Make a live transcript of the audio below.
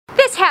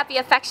happy,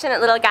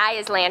 affectionate little guy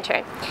is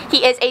Lantern.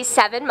 He is a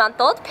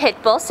 7-month-old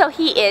pit bull, so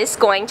he is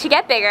going to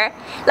get bigger.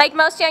 Like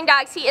most young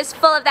dogs, he is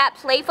full of that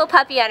playful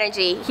puppy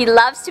energy. He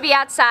loves to be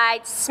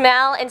outside,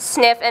 smell and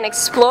sniff and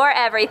explore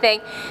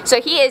everything.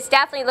 So he is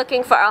definitely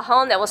looking for a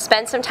home that will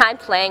spend some time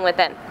playing with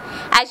him.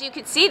 As you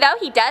can see though,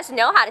 he does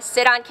know how to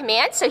sit on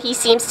command, so he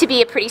seems to be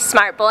a pretty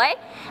smart boy.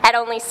 At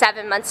only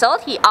 7 months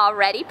old, he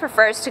already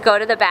prefers to go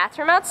to the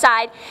bathroom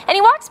outside, and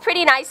he walks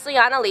pretty nicely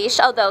on a leash,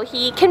 although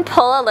he can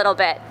pull a little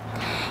bit.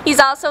 He's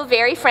also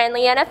very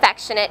friendly and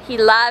affectionate. He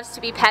loves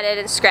to be petted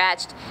and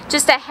scratched.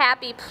 Just a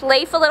happy,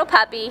 playful little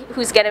puppy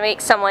who's going to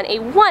make someone a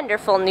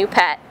wonderful new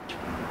pet.